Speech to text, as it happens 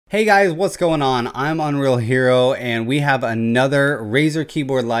Hey guys, what's going on? I'm UnrealHero and we have another Razer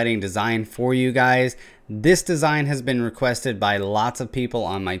keyboard lighting design for you guys. This design has been requested by lots of people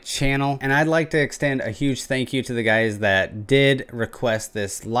on my channel, and I'd like to extend a huge thank you to the guys that did request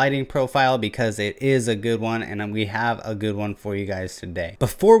this lighting profile because it is a good one and we have a good one for you guys today.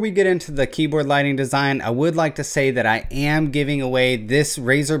 Before we get into the keyboard lighting design, I would like to say that I am giving away this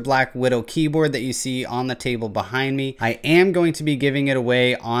Razer Black Widow keyboard that you see on the table behind me. I am going to be giving it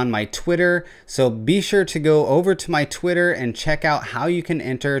away on my Twitter, so be sure to go over to my Twitter and check out how you can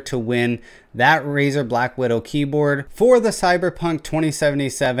enter to win that Razer Black Widow keyboard for the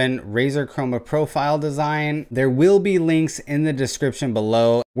Cyberpunk2077 Razer Chroma profile design. There will be links in the description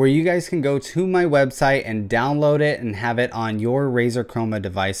below where you guys can go to my website and download it and have it on your Razer Chroma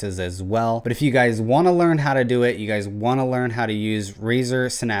devices as well. But if you guys want to learn how to do it, you guys want to learn how to use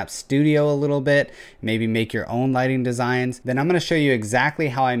Razer Synapse Studio a little bit, maybe make your own lighting designs, then I'm going to show you exactly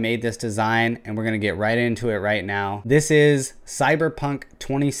how I made this design, and we're going to get right into it right now. This is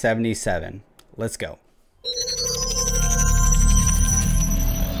Cyberpunk2077. Let's go.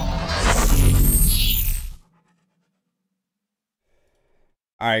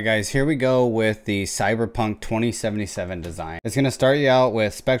 Alright guys, here we go with the Cyberpunk 2077 design. It's going to start you out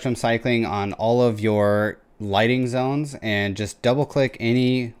with spectrum cycling on all of your lighting zones, and just double click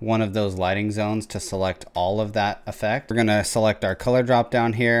any one of those lighting zones to select all of that effect. We're going to select our color drop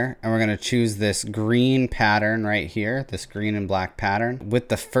down here, and we're going to choose this green pattern right here, this green and black pattern. With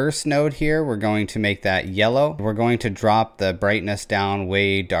the first node here, we're going to make that yellow. We're going to drop the brightness down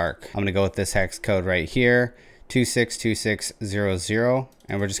way dark. I'm going to go with this hex code right here, 262600,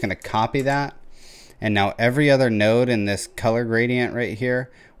 and we're just going to copy that. And now every other node in this color gradient right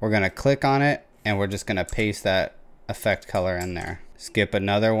here, we're going to click on it, and we're just going to paste that effect color in there. Skip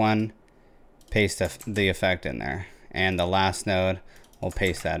another one, paste the effect in there, and the last node, we'll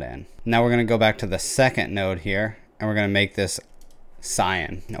paste that in. Now we're going to go back to the second node here, and we're going to make this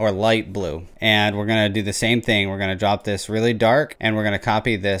cyan or light blue, and we're going to do the same thing. We're going to drop this really dark, and we're going to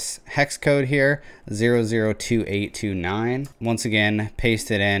copy this hex code here, 002829. Once again,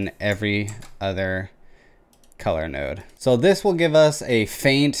 paste it in every other color node. So this will give us a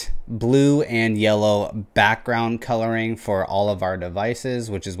faint blue and yellow background coloring for all of our devices,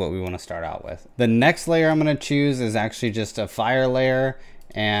 which is what we want to start out with. The next layer I'm going to choose is actually just a fire layer,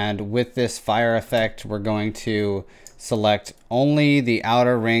 and with this fire effect we're going to select only the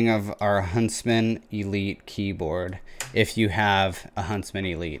outer ring of our Huntsman Elite keyboard if you have a Huntsman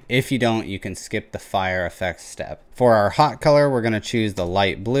Elite. If you don't, you can skip the fire effects step. For our hot color, we're going to choose the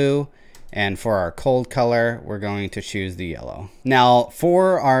light blue, and for our cold color, we're going to choose the yellow. Now,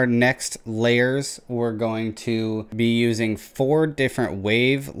 for our next layers, we're going to be using 4 different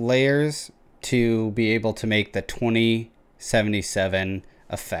wave layers to be able to make the 2077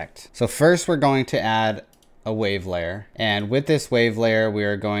 effect. So first, we're going to add a wave layer. And with this wave layer, we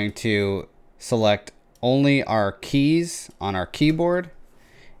are going to select only our keys on our keyboard.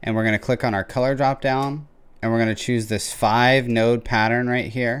 And we're going to click on our color drop down. And we're going to choose this 5 node pattern right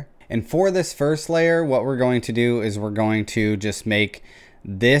here. And for this first layer, what we're going to do is we're going to just make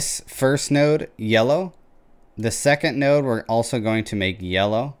this first node yellow. The second node, we're also going to make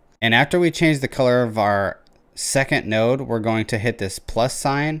yellow. And after we change the color of our second node, we're going to hit this plus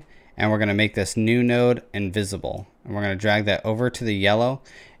sign, and we're going to make this new node invisible. And we're going to drag that over to the yellow,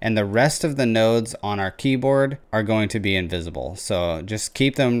 and the rest of the nodes on our keyboard are going to be invisible. So just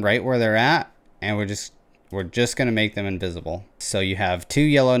keep them right where they're at, and we're just going to make them invisible. So you have 2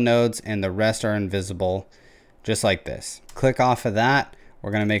 yellow nodes and the rest are invisible, just like this. Click off of that.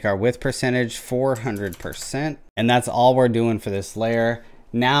 We're going to make our width percentage 400%. And that's all we're doing for this layer.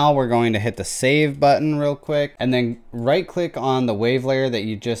 Now we're going to hit the save button real quick, and then right click on the wave layer that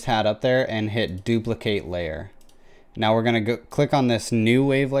you just had up there and hit duplicate layer. Now we're going to click on this new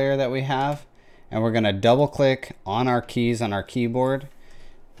wave layer that we have, and we're going to double click on our keys on our keyboard.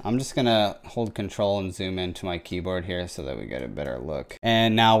 I'm just gonna hold control and zoom into my keyboard here so that we get a better look.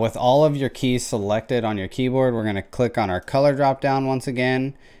 And now with all of your keys selected on your keyboard, we're gonna click on our color drop down once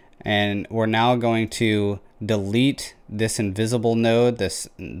again, and we're now going to delete this invisible node,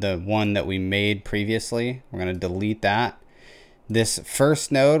 the one that we made previously. We're gonna delete that. This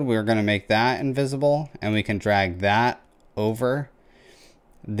first node, we're gonna make that invisible, and we can drag that over.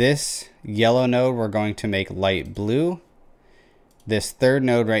 This yellow node, we're going to make light blue. This third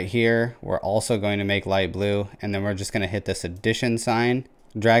node right here, we're also going to make light blue, and then we're just going to hit this addition sign,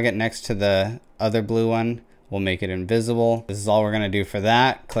 drag it next to the other blue one. We'll make it invisible. This is all we're going to do for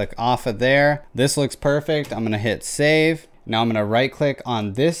that. Click off of there. This looks perfect. I'm going to hit save. Now I'm going to right click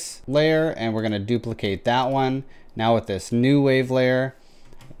on this layer, and we're going to duplicate that one. Now with this new wave layer,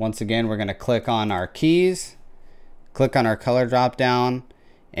 Once again, we're going to click on our keys, click on our color drop down,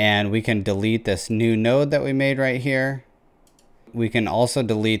 and we can delete this new node that we made right here. We can also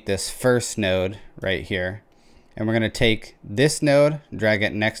delete this first node right here. And we're going to take this node, drag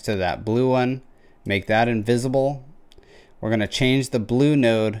it next to that blue one, make that invisible. We're going to change the blue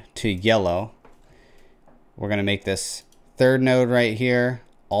node to yellow. We're going to make this third node right here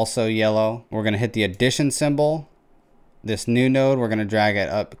also yellow. We're going to hit the addition symbol. This new node, we're going to drag it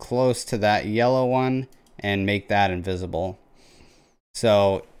up close to that yellow one and make that invisible.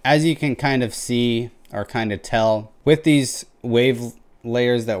 So as you can kind of see or kind of tell, with these wave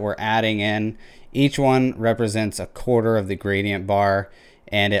layers that we're adding in, each one represents a quarter of the gradient bar,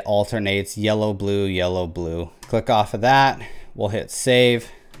 and it alternates yellow, blue, yellow, blue. Click off of that, we'll hit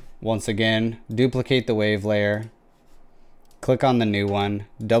save. Once again, duplicate the wave layer, click on the new one,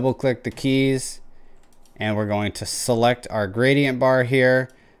 double click the keys, and we're going to select our gradient bar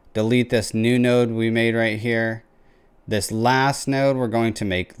here, delete this new node we made right here. This last node we're going to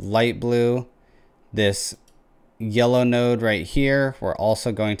make light blue. This yellow node right here we're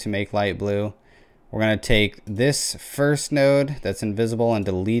also going to make light blue. We're going to take this first node that's invisible and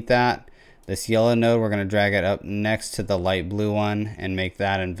delete that. This yellow node, we're going to drag it up next to the light blue one and make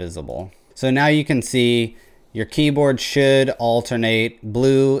that invisible. So now you can see your keyboard should alternate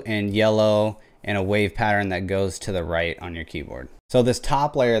blue and yellow in a wave pattern that goes to the right on your keyboard. So this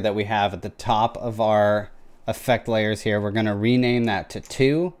top layer that we have at the top of our effect layers here, we're going to rename that to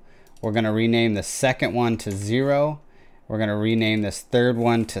 2. We're going to rename the second one to 0. We're going to rename this third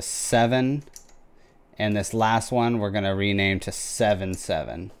one to 7. And this last one, we're going to rename to 7,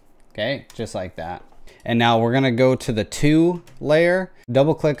 7. Okay, just like that. And now we're going to go to the 2 layer,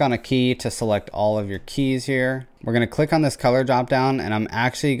 double click on a key to select all of your keys here. We're going to click on this color drop down, and I'm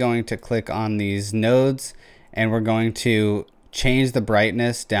actually going to click on these nodes, and we're going to change the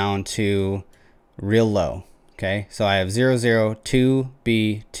brightness down to real low. Okay, so I have 0, 0,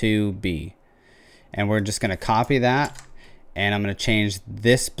 2B, 2B. And we're just going to copy that, and I'm going to change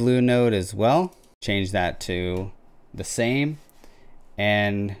this blue node as well. Change that to the same,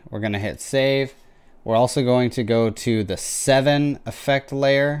 and we're going to hit save. We're also going to go to the 7 effect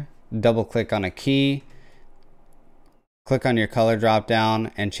layer, double click on a key, click on your color drop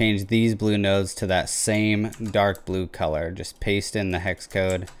down, and change these blue nodes to that same dark blue color. Just paste in the hex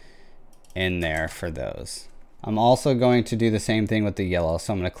code in there for those. I'm also going to do the same thing with the yellow.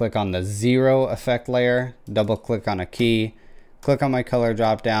 So I'm going to click on the 0 effect layer, double click on a key, click on my color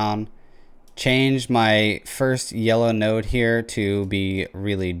drop down, change my first yellow node here to be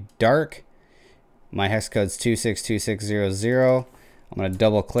really dark. My hex code's 262600. I'm going to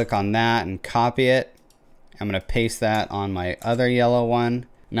double click on that and copy it. I'm going to paste that on my other yellow one.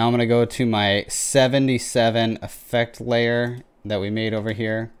 Now I'm going to go to my 77 effect layer that we made over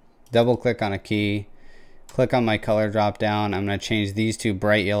here. Double click on a key, click on my color drop down. I'm going to change these 2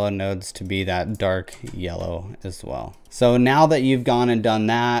 bright yellow nodes to be that dark yellow as well. So now that you've gone and done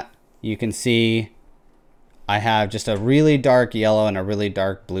that, you can see I have just a really dark yellow and a really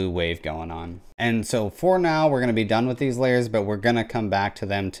dark blue wave going on. And so for now, we're going to be done with these layers, but we're going to come back to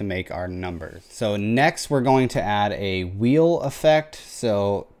them to make our numbers. So next, we're going to add a wheel effect.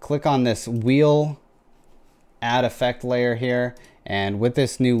 So click on this wheel add effect layer here. And with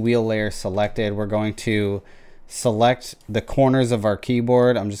this new wheel layer selected, we're going to select the corners of our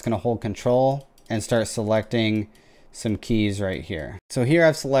keyboard. I'm just going to hold Control and start selecting some keys right here. So here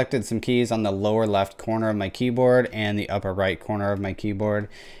I've selected some keys on the lower left corner of my keyboard and the upper right corner of my keyboard.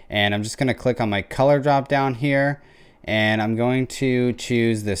 And I'm just going to click on my color drop down here, and I'm going to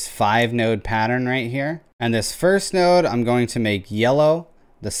choose this 5 node pattern right here. And this first node I'm going to make yellow.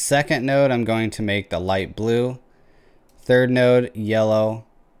 The second node I'm going to make the light blue. Third node yellow.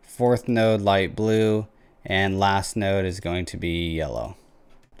 Fourth node light blue. And last node is going to be yellow.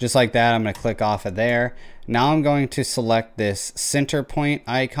 Just like that, I'm going to click off of there. Now I'm going to select this center point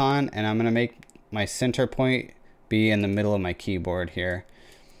icon, and I'm going to make my center point be in the middle of my keyboard here.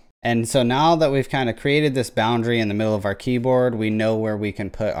 And so now that we've kind of created this boundary in the middle of our keyboard, we know where we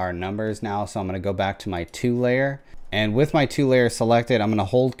can put our numbers now. So I'm going to go back to my 2 layer, and with my 2 layer selected, I'm going to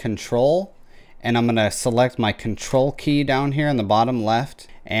hold Control, and I'm going to select my Control key down here in the bottom left,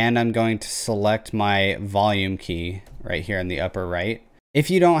 and I'm going to select my volume key right here in the upper right. If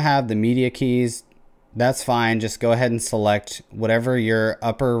you don't have the media keys, that's fine. Just go ahead and select whatever your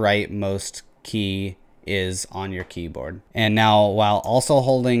upper right most key is on your keyboard. And now, while also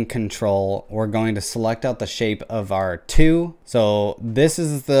holding Control, we're going to select out the shape of our 2. So this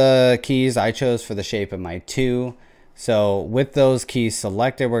is the keys I chose for the shape of my 2. So with those keys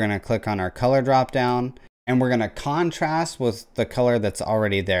selected, we're going to click on our color drop down, and we're gonna contrast with the color that's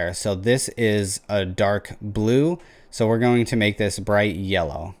already there. So this is a dark blue, so we're going to make this bright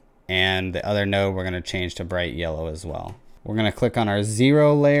yellow. And the other node we're gonna change to bright yellow as well. We're gonna click on our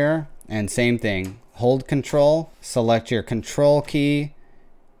 0 layer, and same thing, hold Control, select your Control key,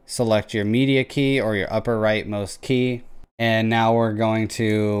 select your media key or your upper rightmost key. And now we're going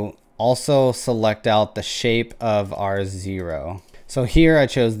to also select out the shape of our 0. So here I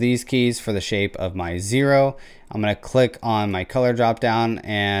chose these keys for the shape of my 0. I'm going to click on my color drop down,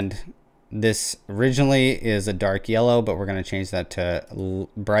 and this originally is a dark yellow, but we're going to change that to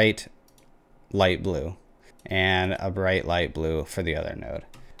bright light blue, and a bright light blue for the other node.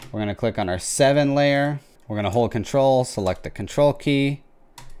 We're going to click on our 7 layer. We're going to hold Control, select the Control key,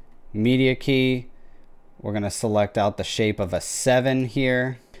 media key. We're going to select out the shape of a 7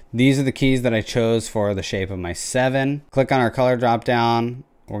 here. These are the keys that I chose for the shape of my 7. Click on our color drop down.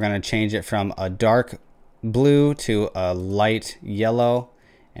 We're going to change it from a dark blue to a light yellow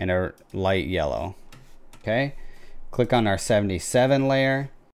and a light yellow. Okay. Click on our 77 layer.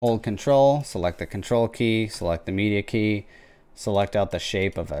 Hold Control, select the Control key, select the media key, select out the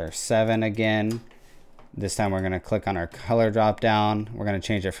shape of our 7 again. This time we're going to click on our color drop down. We're going to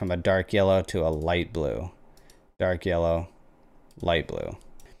change it from a dark yellow to a light blue. Dark yellow, light blue.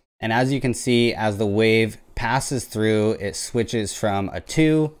 And as you can see, as the wave passes through, it switches from a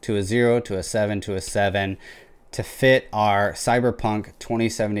 2 to a 0 to a 7 to a 7 to fit our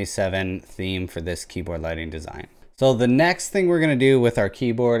Cyberpunk2077 theme for this keyboard lighting design. So the next thing we're going to do with our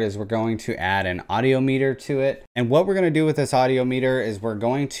keyboard is we're going to add an audio meter to it. And what we're going to do with this audio meter is we're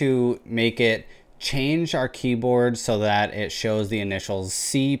going to make it change our keyboard so that it shows the initials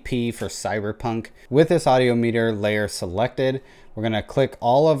CP for Cyberpunk. With this audio meter layer selected, we're going to click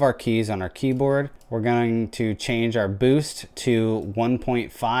all of our keys on our keyboard. We're going to change our boost to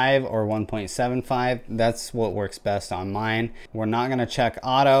 1.5 or 1.75. That's what works best on mine. We're not going to check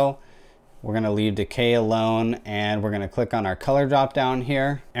auto. We're going to leave decay alone, and we're going to click on our color drop down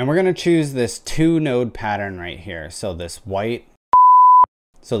here, and we're going to choose this 2-node pattern right here. So this white,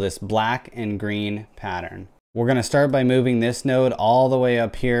 so this black and green pattern. We're going to start by moving this node all the way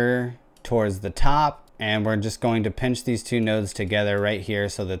up here towards the top, and we're just going to pinch these 2 nodes together right here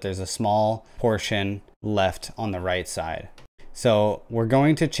so that there's a small portion left on the right side. So we're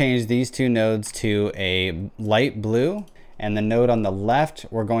going to change these 2 nodes to a light blue, and the node on the left,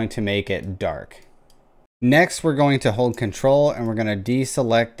 we're going to make it dark. Next, we're going to hold Control, and we're going to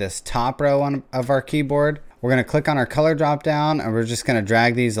deselect this top row of our keyboard. We're going to click on our color drop down, and we're just going to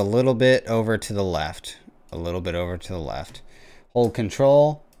drag these a little bit over to the left. A little bit over to the left. Hold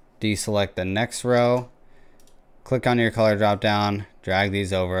Control, deselect the next row. Click on your color drop down, drag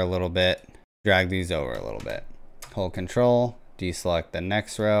these over a little bit. Drag these over a little bit. Hold Control, deselect the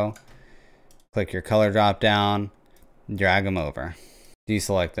next row. Click your color drop down, drag them over.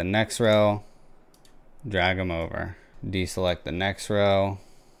 Deselect the next row, drag them over. Deselect the next row,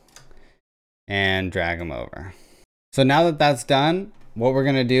 and drag them over. So now that that's done, what we're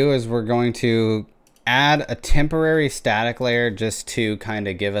going to do is we're going to add a temporary static layer just to kind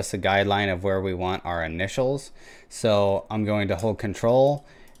of give us a guideline of where we want our initials. So I'm going to hold Control,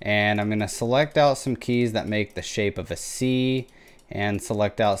 and I'm going to select out some keys that make the shape of a C, and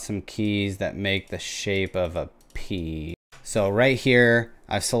select out some keys that make the shape of a P. So right here,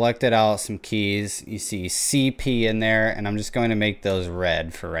 I've selected out some keys. You see CP in there, and I'm just going to make those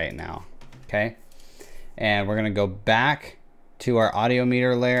red for right now. Okay. And we're going to go back to our audio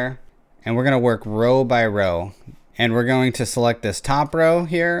meter layer, and we're going to work row by row. And we're going to select this top row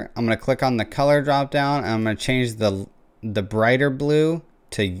here. I'm going to click on the color drop down, and I'm going to change the brighter blue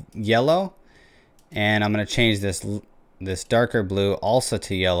to yellow. And I'm going to change this darker blue also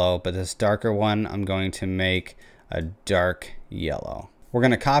to yellow, but this darker one I'm going to make a dark yellow. We're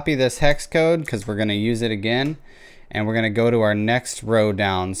going to copy this hex code because we're going to use it again, and we're going to go to our next row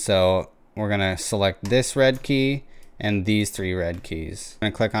down. So we're going to select this red key and these 3 red keys. I'm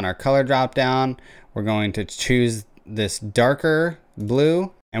going to click on our color drop down. We're going to choose this darker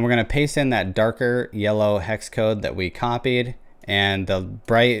blue, and we're going to paste in that darker yellow hex code that we copied, and the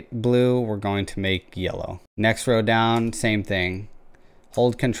bright blue we're going to make yellow. Next row down, same thing.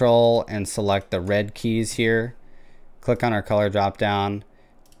 Hold Control and select the red keys here. Click on our color drop down,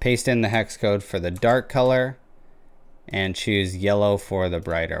 paste in the hex code for the dark color, and choose yellow for the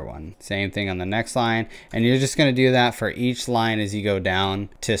brighter one. Same thing on the next line, and you're just going to do that for each line as you go down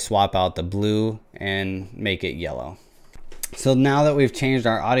to swap out the blue and make it yellow. So now that we've changed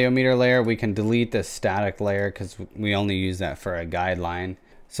our audio meter layer, we can delete this static layer because we only use that for a guideline.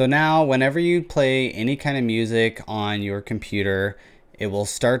 So now whenever you play any kind of music on your computer, it will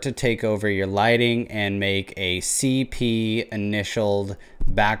start to take over your lighting and make a CP initialed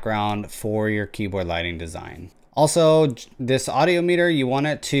background for your keyboard lighting design. Also, this audio meter, you want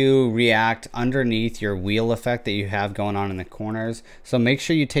it to react underneath your wheel effect that you have going on in the corners. So make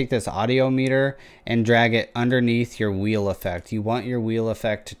sure you take this audio meter and drag it underneath your wheel effect. You want your wheel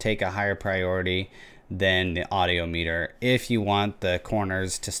effect to take a higher priority than the audio meter if you want the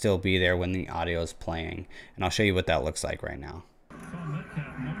corners to still be there when the audio is playing. And I'll show you what that looks like right now.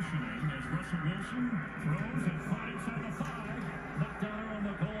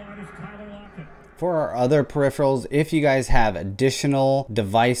 For our other peripherals, if you guys have additional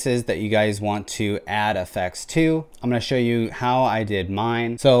devices that you guys want to add effects to, I'm going to show you how I did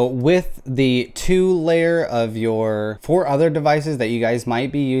mine. So with the 2 layer of your 4 other devices that you guys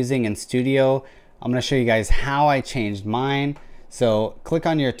might be using in studio, I'm going to show you guys how I changed mine. So click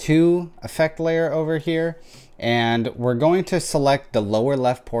on your 2 effect layer over here, and we're going to select the lower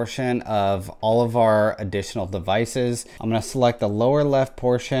left portion of all of our additional devices. I'm going to select the lower left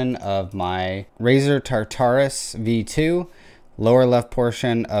portion of my Razer Tartarus V2, lower left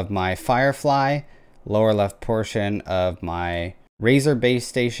portion of my Firefly, lower left portion of my Razer base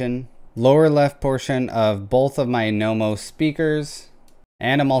station, lower left portion of both of my Nomos speakers,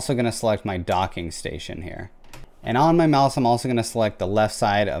 and I'm also going to select my docking station here. And on my mouse, I'm also going to select the left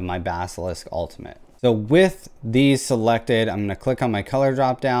side of my Basilisk Ultimate. So with these selected, I'm going to click on my color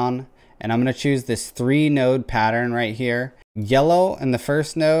drop down, and I'm going to choose this 3 node pattern right here. Yellow in the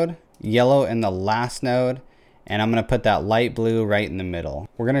first node, yellow in the last node, and I'm going to put that light blue right in the middle.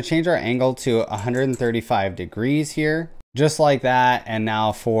 We're going to change our angle to 135 degrees here, just like that. And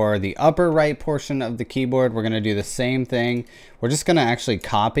now for the upper right portion of the keyboard, we're going to do the same thing. We're just going to actually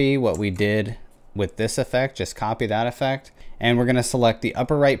copy what we did with this effect, just copy that effect. And we're going to select the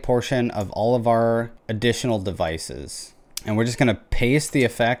upper right portion of all of our additional devices. And we're just going to paste the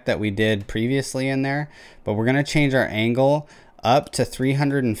effect that we did previously in there, but we're going to change our angle up to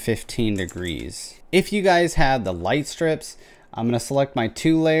 315 degrees. If you guys have the light strips, I'm going to select my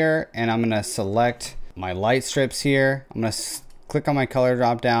 2 layer, and I'm going to select my light strips here. I'm going to click on my color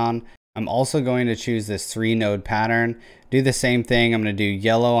drop down. I'm also going to choose this 3 node pattern. Do the same thing. I'm going to do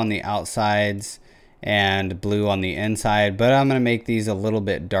yellow on the outsides and blue on the inside, but I'm going to make these a little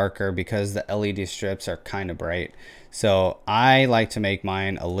bit darker because the LED strips are kind of bright. So I like to make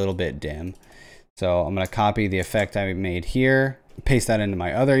mine a little bit dim. So I'm going to copy the effect I made here, paste that into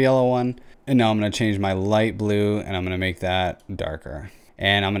my other yellow one, and now I'm going to change my light blue and I'm going to make that darker.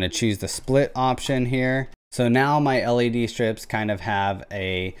 And I'm going to choose the split option here. So now my LED strips kind of have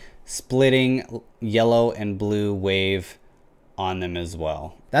a splitting yellow and blue wave on them as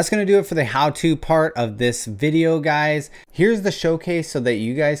well. That's going to do it for the how-to part of this video, guys. Here's the showcase so that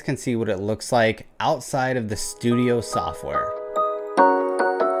you guys can see what it looks like outside of the studio software.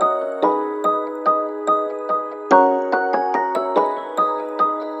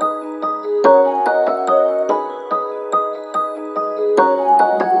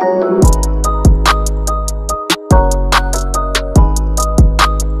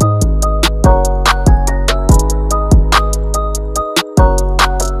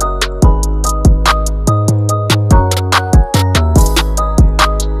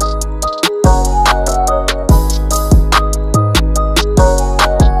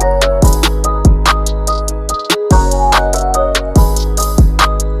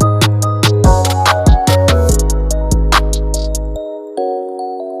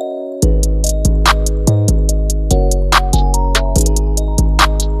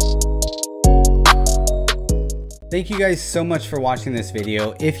 Thank you guys so much for watching this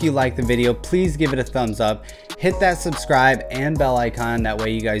video. If you like the video, please give it a thumbs up. Hit that subscribe and bell icon. That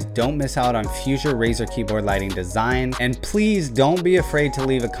way you guys don't miss out on future Razer keyboard lighting design. And please don't be afraid to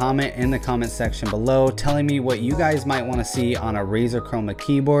leave a comment in the comment section below telling me what you guys might want to see on a Razer Chroma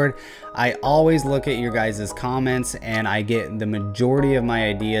keyboard. I always look at your guys' comments and I get the majority of my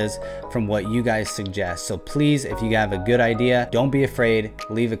ideas from what you guys suggest. So please, if you have a good idea, don't be afraid,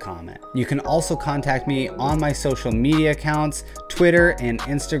 leave a comment. You can also contact me on my social media accounts, Twitter and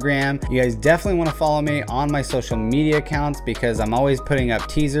Instagram. You guys definitely want to follow me on my social media accounts because I'm always putting up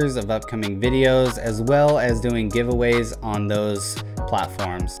teasers of upcoming videos as well as doing giveaways on those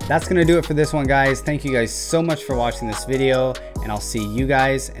platforms. That's gonna do it for this one, guys. Thank you guys so much for watching this video, and I'll see you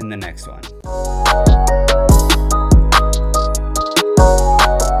guys in the next one.